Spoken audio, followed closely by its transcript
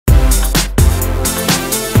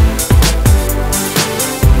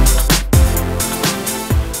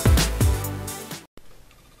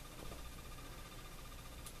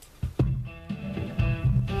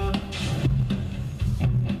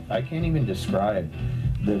can't even describe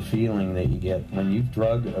the feeling that you get when you've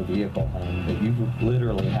drug a vehicle home that you've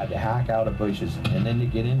literally had to hack out of bushes, and then to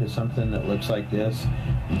get into something that looks like this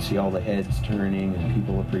and see all the heads turning and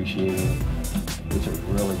people appreciating it. It's a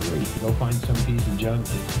really great. Go find some piece of junk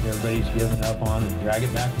that everybody's given up on and drag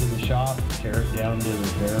it back to the shop, tear it down to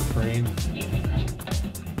the bare frame.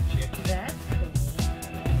 That's cool.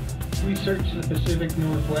 We search the Pacific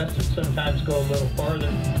Northwest and sometimes go a little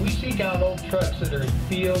farther. We seek out old trucks that are in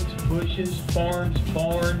fields, bushes, farms,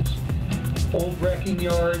 barns, old wrecking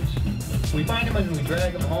yards. We find them and we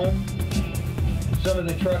drag them home. Some of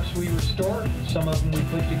the trucks we restore, some of them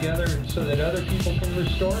we put together so that other people can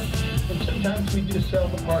restore, and sometimes we just sell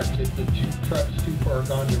the parts if the truck's too far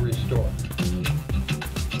gone to restore.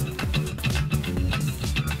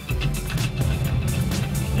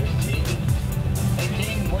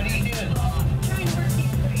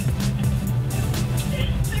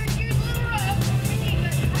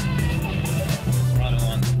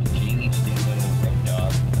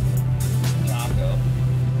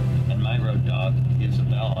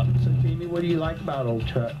 What do you like about old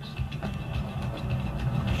trucks?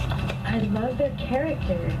 I love their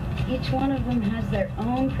character. Each one of them has their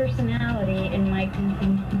own personality and might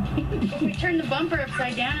if we turn the bumper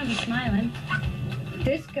upside down and be smiling.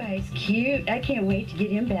 This guy's cute. I can't wait to get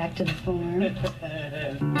him back to the farm.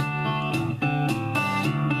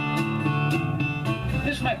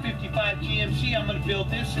 This is my 55 GMC. I'm going to build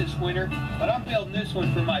this winter, but I'm building this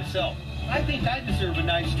one for myself. I think I deserve a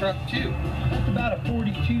nice truck too. That's about a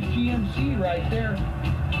 42 GMC right there.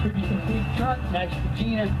 Pretty complete truck, nice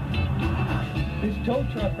patina. This tow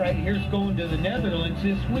truck right here is going to the Netherlands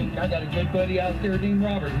this week. I got a good buddy out there named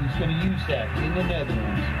Robert who's going to use that in the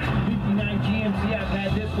Netherlands. 59 GMC, I've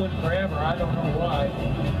had this one forever. I don't know why,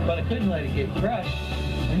 but I couldn't let it get crushed.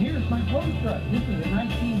 And here's my tow truck. This is a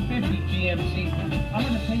 1950 GMC. I'm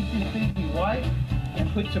going to paint this baby white and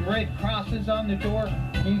put some red crosses on the door.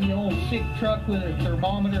 Maybe an old sick truck with a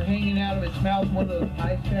thermometer hanging out of its mouth, one of those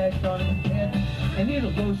ice bags on its head, and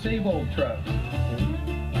it'll go save old trucks.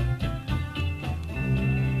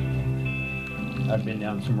 I've been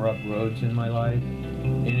down some rough roads in my life,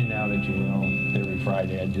 in and out of jail. Every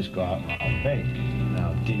Friday I'd just go out and rob bank.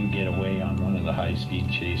 Now, didn't get away on one of the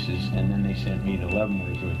high-speed chases, and then they sent me to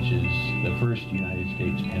Leavenworth, which is the first United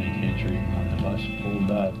States penitentiary. When the bus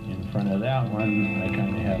pulled up in front of that one, I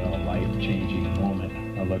kind of had a life-changing moment.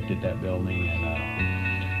 I looked at that building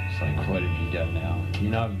and it's like, what have you done now? You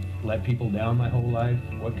know, I've let people down my whole life.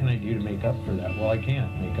 What can I do to make up for that? Well, I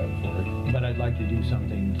can't make up for it, but I'd like to do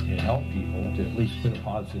something to help people, to at least put a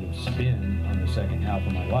positive spin on the second half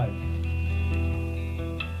of my life.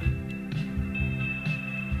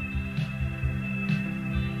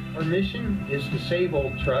 Our mission is to save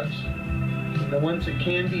old trucks, and the ones that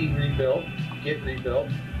can be rebuilt, get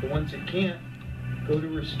rebuilt. The ones that can't, go to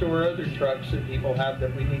restore other trucks that people have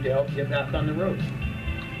that we need to help get back on the road.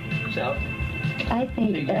 So, I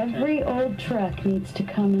think every old truck needs to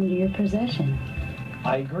come into your possession.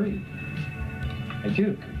 I agree. I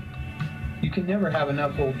do agree. You can never have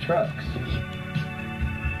enough old trucks.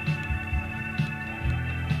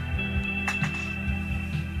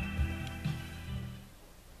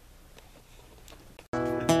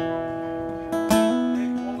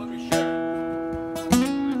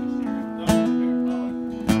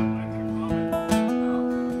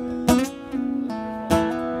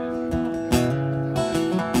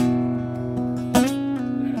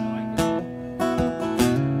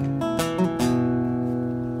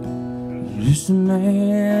 Just a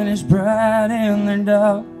man is bright and their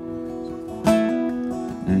dog,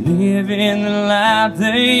 living the life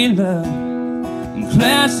they love in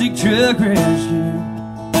classic truck rescue.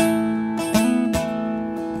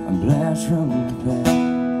 A blast from the past.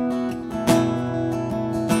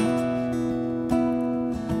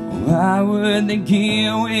 Why would they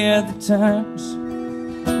get with the times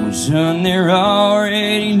when, son, they're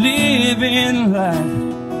already living life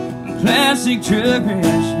in classic truck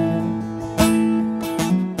rescue?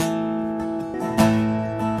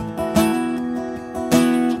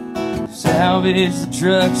 Salvage the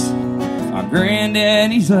trucks our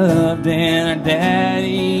granddaddies loved and our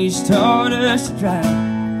daddies taught us to drive.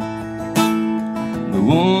 The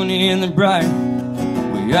one in the bright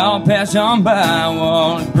we all pass on by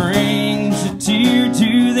while it brings a tear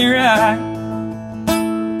to their eye.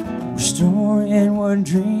 Restoring one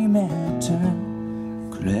dream at a time.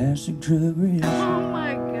 Classic truck rescue. Oh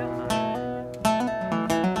my God.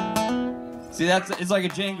 See, it's like a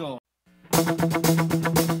jingle.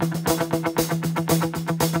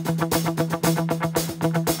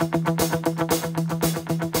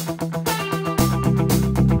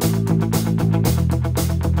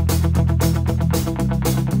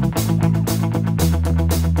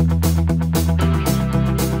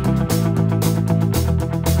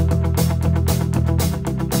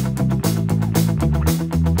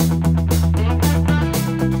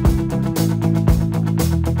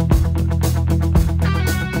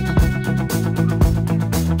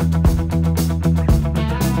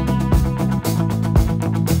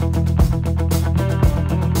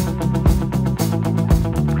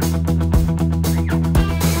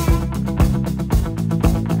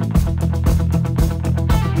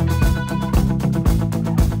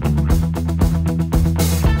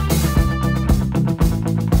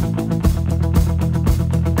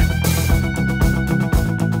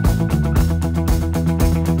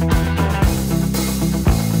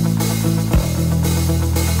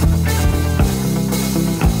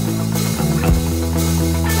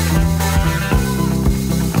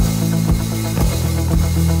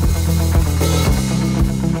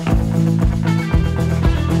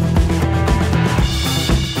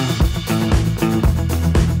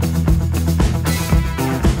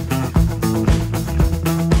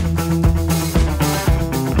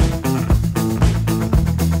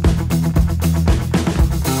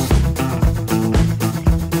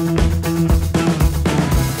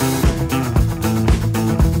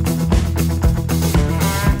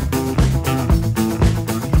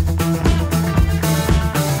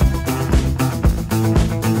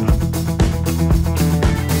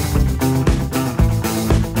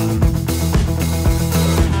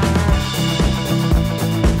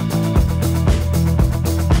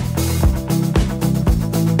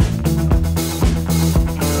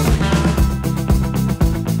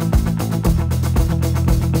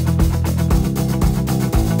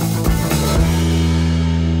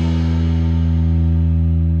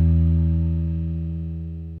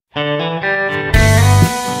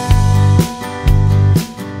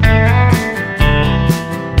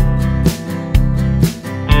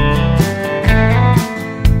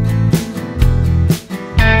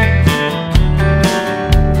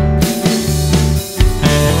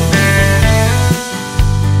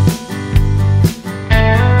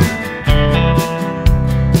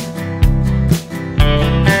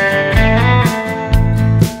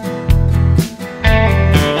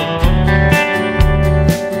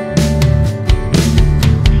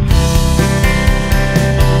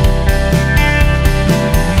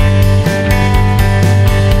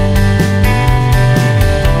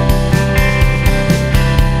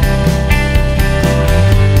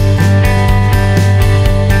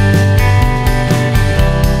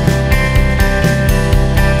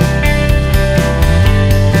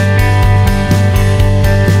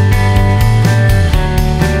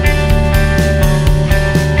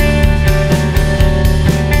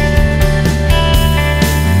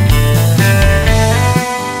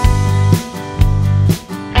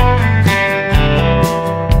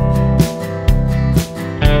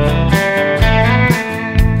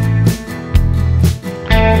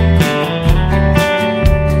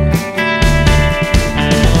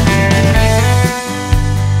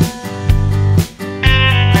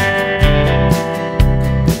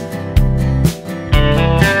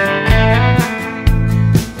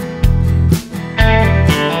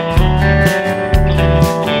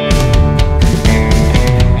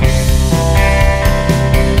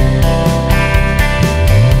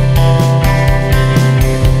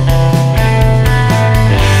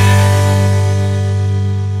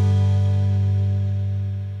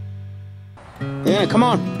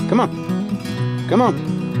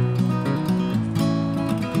 on.